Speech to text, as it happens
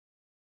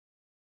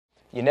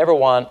You never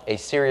want a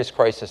serious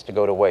crisis to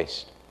go to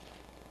waste.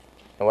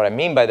 And what I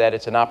mean by that,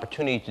 it's an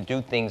opportunity to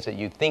do things that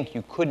you think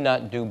you could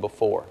not do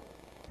before.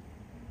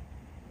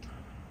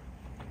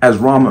 As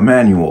Rahm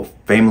Emanuel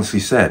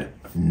famously said,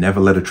 never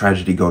let a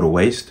tragedy go to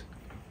waste.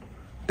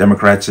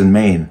 Democrats in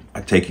Maine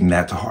are taking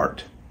that to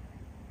heart.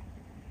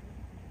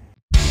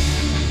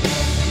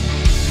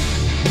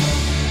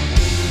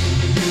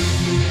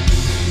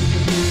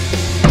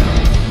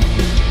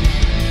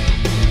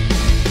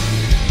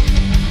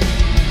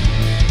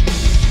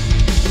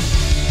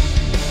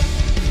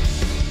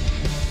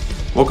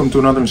 Welcome to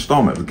another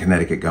installment of the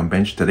Connecticut Gun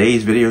Bench.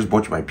 Today's video is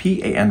brought to you by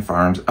P.A.N.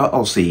 Firearms,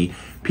 LLC.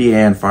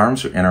 P.A.N.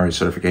 Firearms for NRA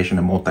certification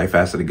and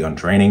multifaceted gun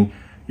training.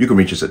 You can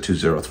reach us at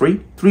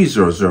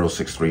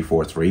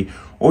 203-300-6343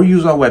 or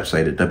use our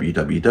website at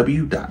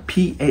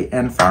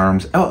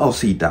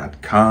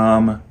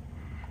www.panfirearmsllc.com.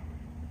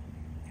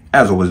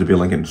 As always, there'll be a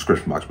link in the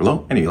description box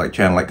below. And if you like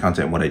channel, like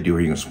content, and what I do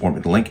here, you can support me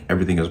with the link.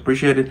 Everything is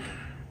appreciated.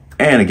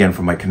 And again,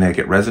 for my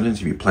Connecticut residents,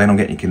 if you plan on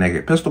getting your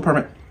Connecticut pistol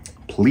permit,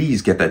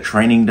 please get that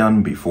training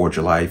done before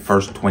July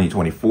 1st,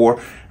 2024.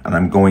 And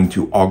I'm going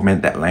to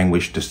augment that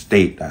language to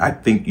state that I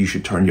think you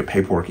should turn your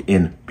paperwork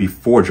in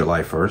before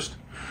July 1st.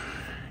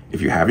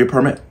 If you have your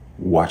permit,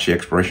 watch the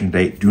expiration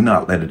date. Do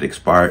not let it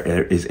expire.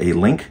 There is a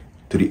link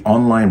to the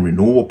online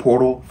renewal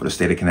portal for the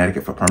state of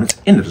Connecticut for permits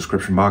in the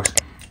description box.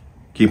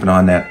 Keep an eye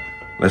on that.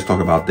 Let's talk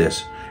about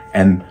this.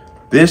 And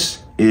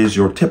this is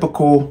your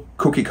typical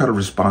cookie cutter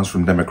response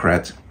from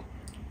Democrats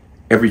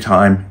every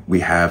time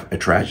we have a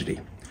tragedy.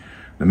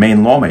 The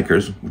Maine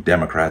lawmakers,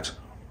 Democrats,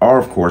 are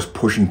of course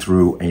pushing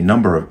through a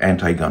number of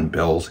anti-gun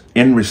bills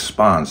in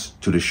response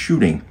to the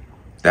shooting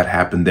that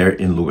happened there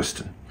in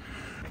Lewiston.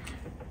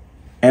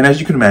 And as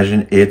you can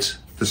imagine, it's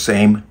the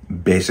same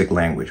basic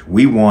language.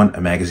 We want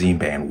a magazine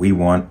ban. We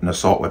want an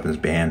assault weapons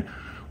ban.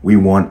 We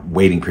want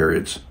waiting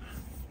periods.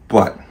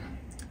 But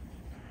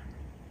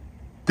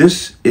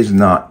this is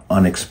not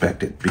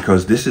unexpected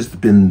because this has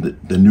been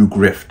the new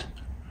grift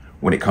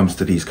when it comes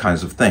to these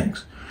kinds of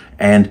things.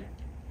 And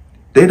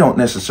they don't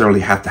necessarily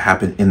have to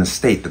happen in the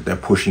state that they're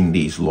pushing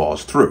these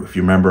laws through. If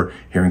you remember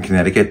here in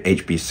Connecticut,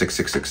 HB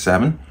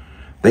 6667,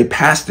 they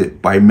passed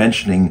it by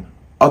mentioning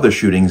other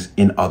shootings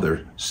in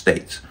other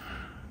states.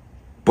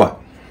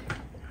 But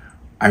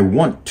I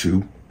want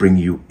to bring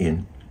you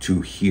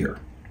into here.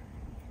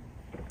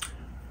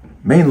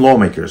 Maine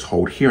lawmakers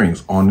hold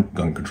hearings on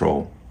gun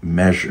control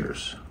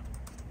measures.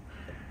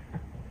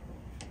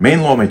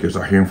 Maine lawmakers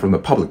are hearing from the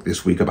public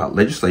this week about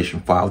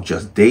legislation filed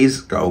just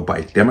days ago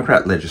by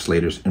Democrat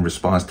legislators in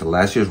response to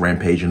last year's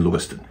rampage in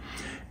Lewiston.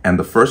 And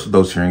the first of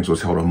those hearings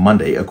was held on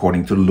Monday,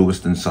 according to the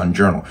Lewiston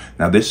Sun-Journal.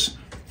 Now, this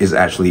is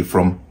actually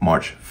from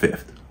March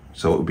 5th,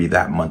 so it would be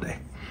that Monday.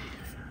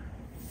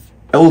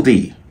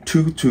 LD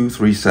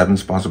 2237,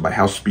 sponsored by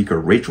House Speaker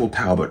Rachel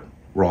Talbot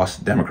Ross,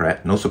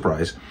 Democrat, no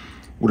surprise,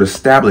 would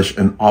establish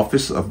an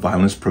Office of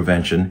Violence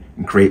Prevention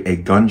and create a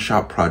gun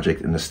shop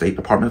project in the State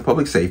Department of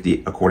Public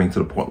Safety, according to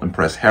the Portland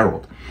Press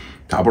Herald.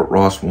 Talbot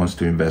Ross wants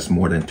to invest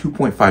more than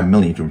 $2.5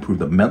 million to improve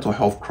the mental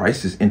health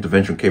crisis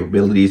intervention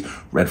capabilities,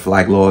 red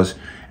flag laws,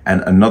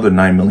 and another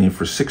 $9 million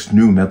for 6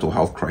 new mental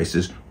health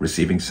crisis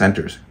receiving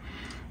centers.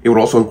 It would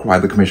also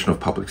require the Commissioner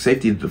of Public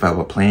Safety to develop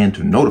a plan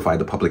to notify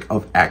the public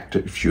of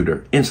active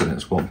shooter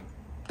incidents. Well,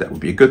 that would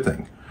be a good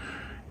thing.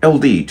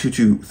 LD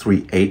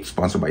 2238,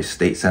 sponsored by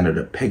State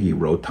Senator Peggy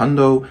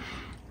Rotundo,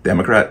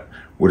 Democrat,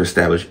 would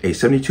establish a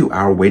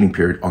 72-hour waiting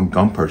period on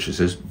gun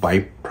purchases by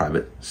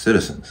private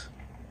citizens.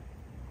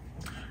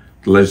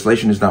 The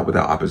legislation is not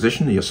without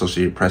opposition. The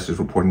Associated Press is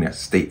reporting that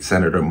State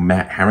Senator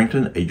Matt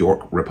Harrington, a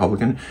York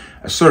Republican,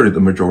 asserted the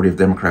majority of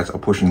Democrats are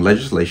pushing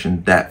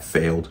legislation that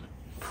failed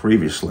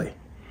previously.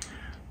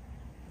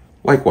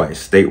 Likewise,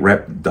 State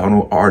Rep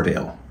Donald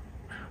Ardale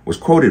was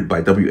quoted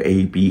by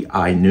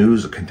WABI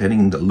News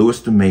contending the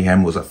Lewiston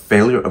mayhem was a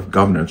failure of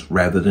governance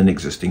rather than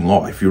existing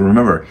law. If you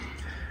remember,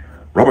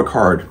 Robert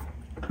Card,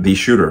 the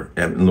shooter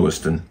in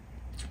Lewiston,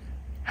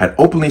 had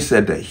openly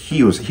said that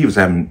he was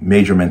having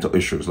major mental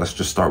issues. Let's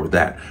just start with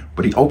that.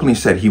 But he openly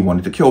said he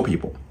wanted to kill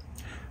people.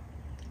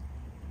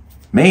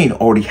 Maine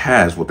already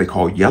has what they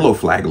call yellow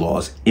flag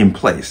laws in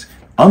place.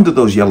 Under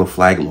those yellow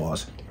flag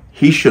laws,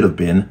 he should have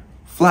been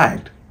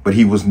flagged, but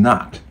he was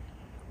not,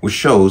 which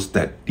shows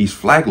that these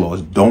flag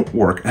laws don't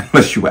work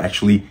unless you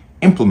actually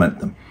implement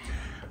them.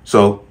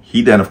 So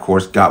he then, of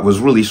course,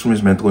 was released from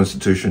his mental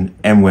institution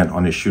and went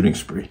on his shooting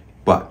spree.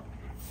 But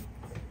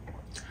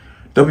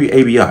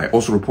WABI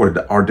also reported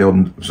that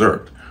Ardale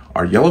observed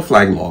our yellow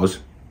flag laws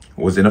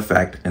was in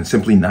effect and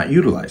simply not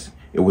utilized.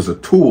 It was a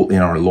tool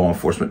in our law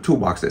enforcement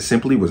toolbox that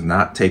simply was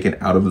not taken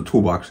out of the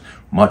toolbox,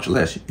 much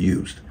less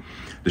used.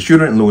 The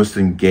shooter in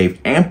Lewiston gave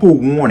ample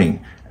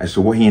warning as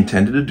to what he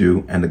intended to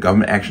do, and the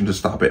government action to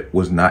stop it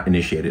was not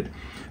initiated.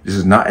 This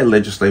is not a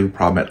legislative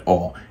problem at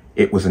all.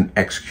 It was an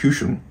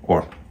execution,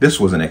 or this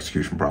was an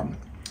execution problem.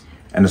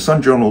 And the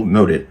Sun Journal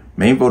noted,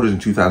 Maine voters in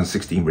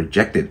 2016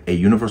 rejected a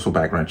universal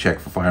background check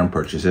for firearm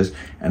purchases,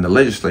 and the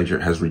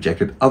legislature has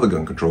rejected other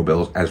gun control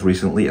bills as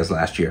recently as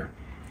last year.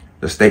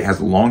 The state has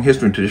a long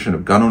history and tradition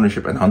of gun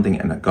ownership and hunting,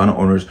 and the gun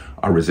owners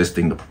are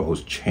resisting the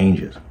proposed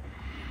changes.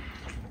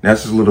 Now,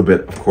 this is a little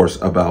bit, of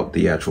course, about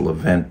the actual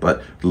event,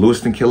 but the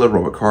Lewiston killer,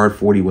 Robert Card,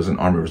 40, was an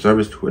Army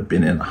reservist who had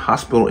been in a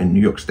hospital in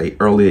New York State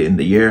earlier in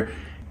the year.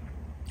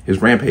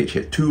 His rampage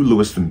hit 2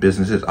 Lewiston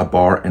businesses, a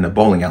bar, and a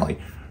bowling alley,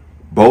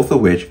 both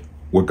of which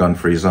were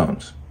gun-free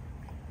zones.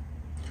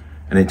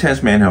 An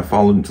intense manhunt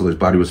followed until his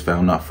body was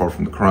found not far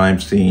from the crime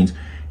scenes.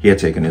 He had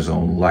taken his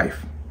own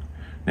life.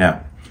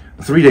 Now,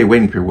 the 3-day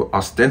waiting period will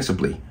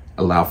ostensibly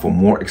allow for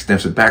more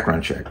extensive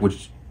background check,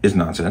 which is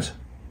nonsense.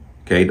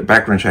 Okay, the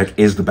background check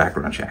is the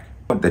background check.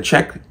 But the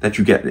check that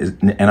you get in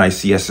the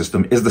NICS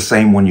system is the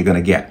same one you're going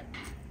to get.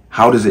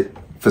 How does it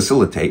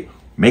facilitate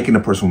making a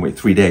person wait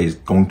 3 days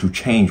going to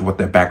change what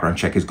their background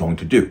check is going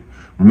to do?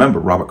 Remember,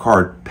 Robert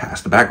Card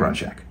passed the background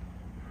check.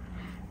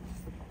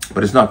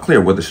 But it's not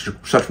clear whether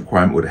such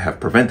requirement would have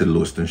prevented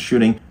Lewiston's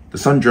shooting. The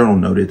Sun Journal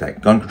noted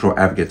that gun control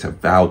advocates have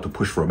vowed to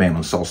push for a ban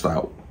on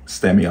assault-style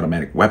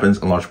semi-automatic weapons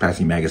and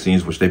large-capacity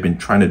magazines, which they've been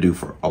trying to do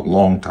for a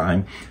long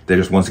time. They're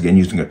just once again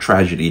using a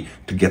tragedy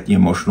to get the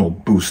emotional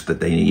boost that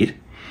they need.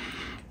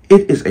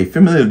 It is a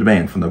familiar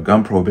demand from the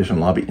gun prohibition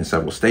lobby in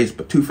several states,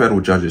 but 2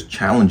 federal judges'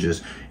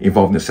 challenges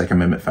involving the Second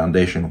Amendment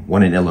Foundation,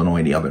 one in Illinois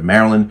and the other in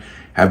Maryland,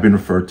 have been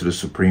referred to the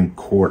Supreme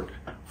Court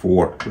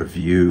for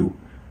review.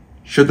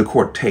 Should the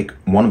court take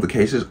one of the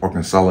cases or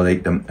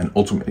consolidate them and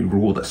ultimately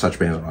rule that such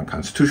bans are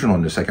unconstitutional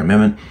under the Second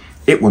Amendment,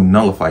 it will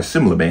nullify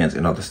similar bans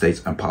in other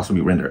states and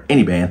possibly render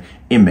any ban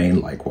in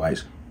Maine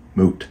likewise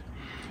moot.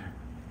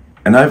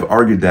 And I've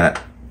argued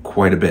that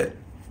quite a bit.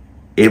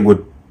 It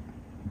would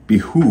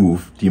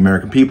behoove the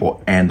American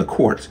people and the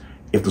courts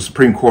if the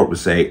Supreme Court would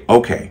say,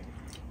 okay,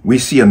 we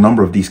see a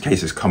number of these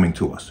cases coming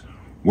to us.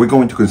 We're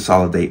going to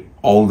consolidate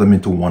all of them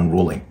into one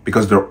ruling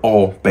because they're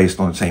all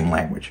based on the same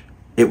language.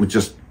 It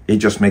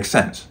just makes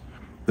sense.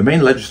 The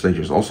Maine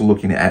legislature is also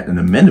looking at an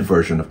amended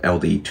version of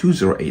LD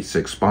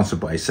 2086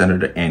 sponsored by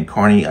Senator Ann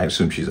Carney, I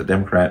assume she's a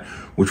Democrat,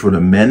 which would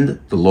amend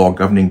the law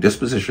governing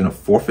disposition of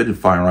forfeited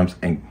firearms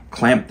and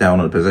clamp down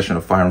on the possession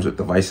of firearms with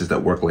devices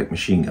that work like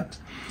machine guns.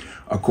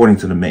 According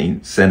to the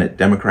Maine Senate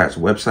Democrats'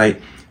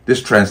 website,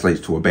 this translates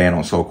to a ban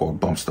on so-called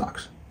bump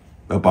stocks.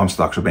 The bump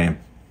stocks are banned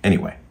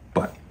anyway,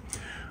 but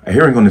a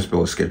hearing on this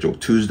bill is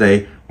scheduled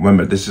Tuesday.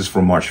 Remember, this is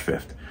for March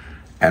 5th.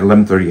 At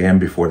 11:30 a.m.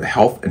 before the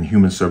Health and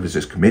Human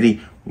Services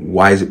Committee.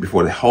 Why is it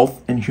before the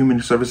Health and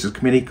Human Services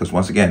Committee? Because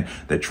once again,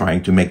 they're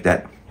trying to make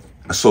that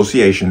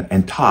association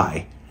and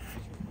tie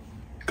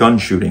gun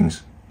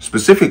shootings,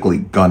 specifically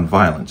gun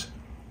violence,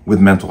 with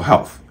mental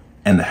health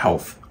and the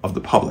health of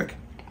the public.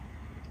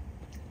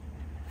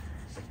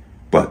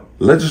 But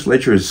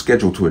legislature is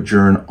scheduled to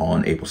adjourn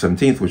on April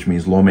 17th, which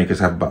means lawmakers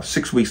have about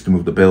 6 weeks to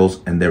move the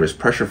bills, and there is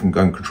pressure from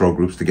gun control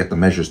groups to get the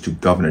measures to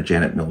Governor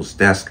Janet Mills'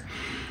 desk.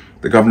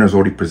 The governor has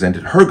already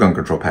presented her gun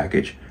control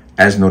package.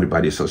 As noted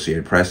by the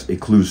Associated Press, it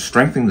includes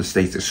strengthening the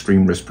state's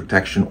extreme risk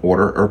protection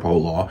order, ERPO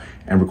law,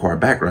 and require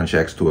background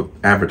checks to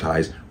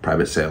advertise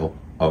private sale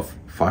of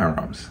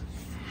firearms.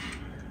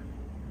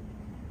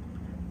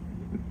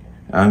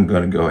 I'm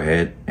going to go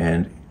ahead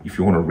and, if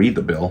you want to read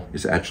the bill,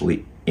 it's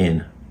actually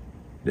in.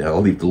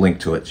 I'll leave the link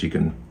to it so you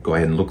can go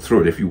ahead and look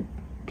through it if you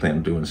plan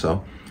on doing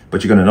so.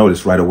 But you're going to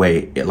notice right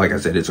away, like I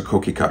said, it's a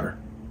cookie cutter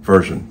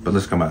version, but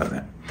let's come out of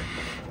that.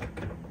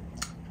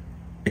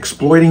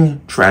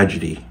 Exploiting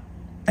tragedy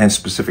and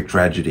specific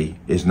tragedy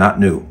is not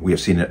new. We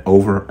have seen it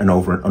over and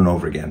over and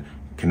over again.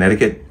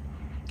 Connecticut,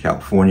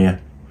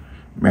 California,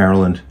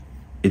 Maryland,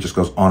 it just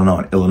goes on and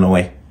on.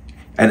 Illinois.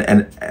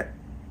 And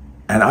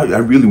I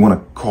really want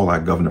to call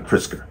out Governor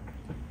Pritzker.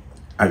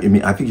 I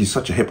mean, I think he's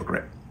such a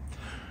hypocrite.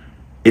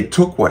 It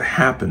took what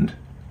happened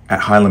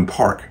at Highland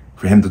Park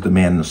for him to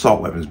demand an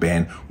assault weapons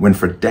ban when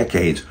for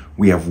decades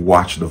we have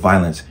watched the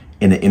violence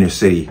in the inner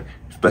city,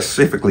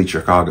 specifically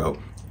Chicago.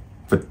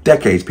 For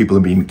decades, people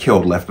are being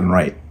killed left and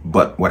right.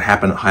 But what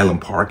happened at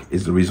Highland Park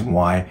is the reason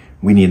why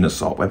we need an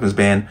assault weapons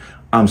ban.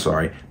 I'm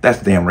sorry,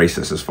 that's damn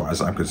racist as far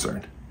as I'm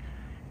concerned.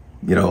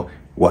 You know,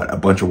 what, a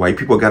bunch of white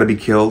people got to be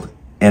killed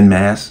en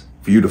masse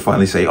for you to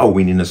finally say, oh,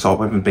 we need an assault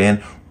weapons ban,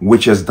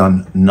 which has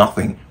done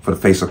nothing for the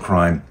face of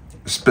crime,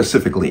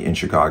 specifically in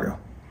Chicago.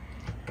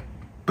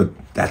 But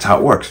that's how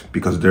it works,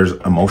 because there's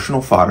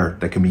emotional fodder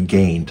that can be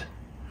gained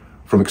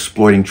from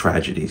exploiting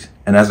tragedies.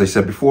 And as I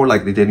said before,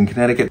 like they did in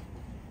Connecticut,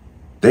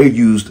 they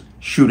used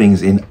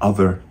shootings in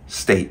other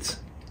states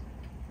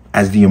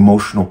as the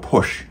emotional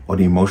push or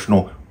the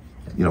emotional,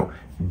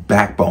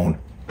 backbone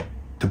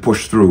to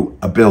push through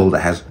a bill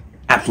that has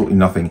absolutely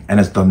nothing and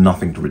has done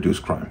nothing to reduce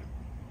crime.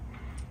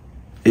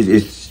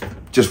 It's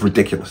just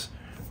ridiculous.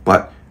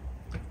 But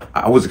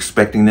I was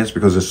expecting this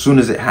because as soon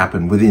as it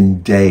happened,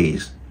 within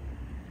days,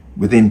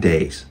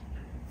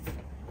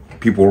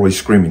 people were always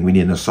screaming, we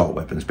need an assault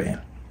weapons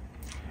ban.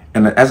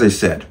 And as I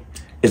said,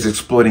 it's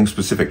exploiting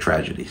specific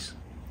tragedies.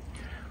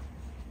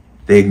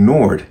 They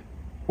ignored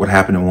what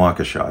happened in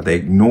Waukesha. They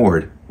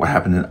ignored what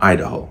happened in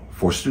Idaho.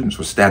 4 students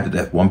were stabbed to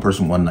death, 1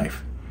 person, 1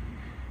 knife.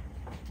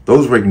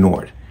 Those were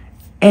ignored.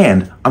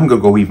 And I'm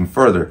going to go even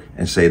further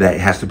and say that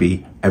it has to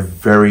be a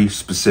very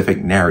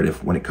specific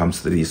narrative when it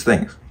comes to these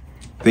things.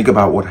 Think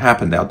about what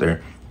happened out there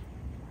in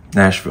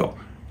Nashville.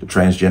 The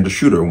transgender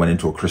shooter went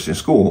into a Christian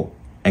school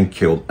and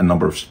killed a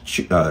number of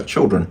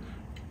children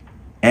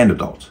and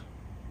adults.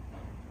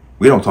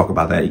 We don't talk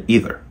about that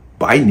either.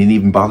 Biden didn't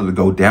even bother to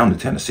go down to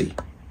Tennessee.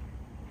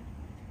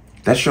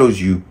 That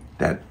shows you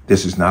that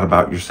this is not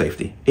about your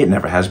safety. It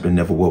never has been,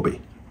 never will be.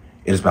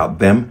 It is about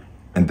them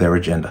and their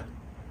agenda.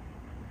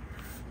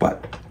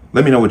 But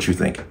let me know what you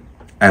think.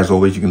 As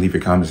always, you can leave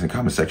your comments in the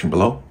comment section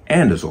below.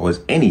 And as always,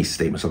 any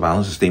statements of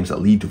violence or statements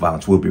that lead to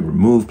violence will be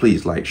removed.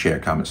 Please like, share,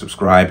 comment,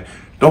 subscribe.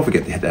 Don't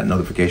forget to hit that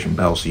notification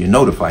bell so you're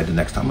notified the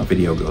next time a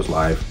video goes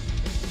live.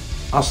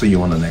 I'll see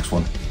you on the next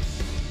one.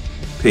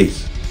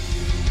 Peace.